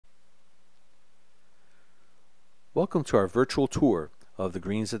Welcome to our virtual tour of the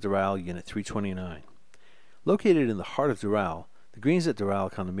Greens at Doral Unit 329. Located in the heart of Doral, the Greens at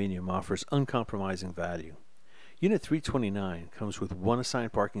Doral condominium offers uncompromising value. Unit 329 comes with one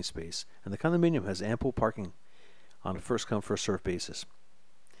assigned parking space, and the condominium has ample parking on a first-come, first-served basis.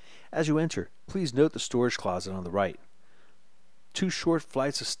 As you enter, please note the storage closet on the right. Two short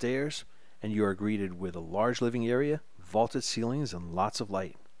flights of stairs, and you are greeted with a large living area, vaulted ceilings, and lots of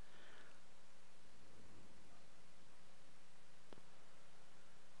light.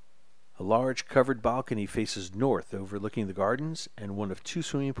 A large covered balcony faces north, overlooking the gardens and one of two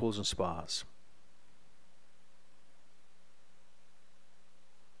swimming pools and spas.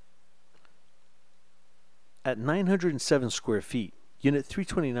 At 907 square feet, Unit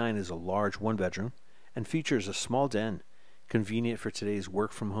 329 is a large one-bedroom and features a small den, convenient for today's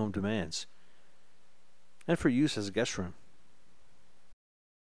work-from-home demands, and for use as a guest room.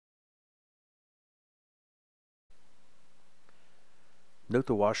 Note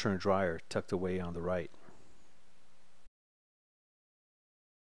the washer and dryer tucked away on the right.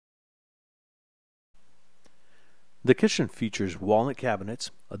 The kitchen features walnut cabinets,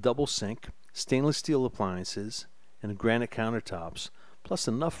 a double sink, stainless steel appliances, and granite countertops, plus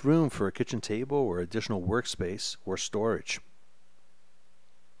enough room for a kitchen table or additional workspace or storage.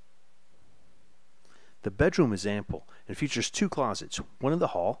 The bedroom is ample and features two closets, one in the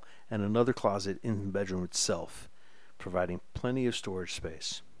hall and another closet in the bedroom itself, providing plenty of storage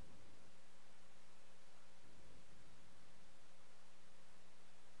space.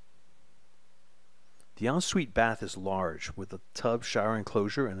 The ensuite bath is large, with a tub shower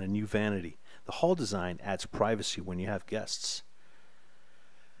enclosure and a new vanity. The hall design adds privacy when you have guests.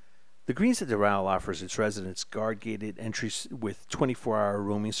 The Greens at Doral offers its residents guard-gated entries with 24-hour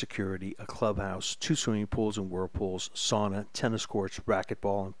roaming security, a clubhouse, two swimming pools and whirlpools, sauna, tennis courts,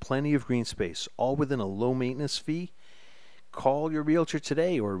 racquetball, and plenty of green space, all within a low-maintenance fee. Call your realtor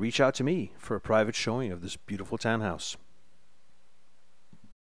today or reach out to me for a private showing of this beautiful townhouse.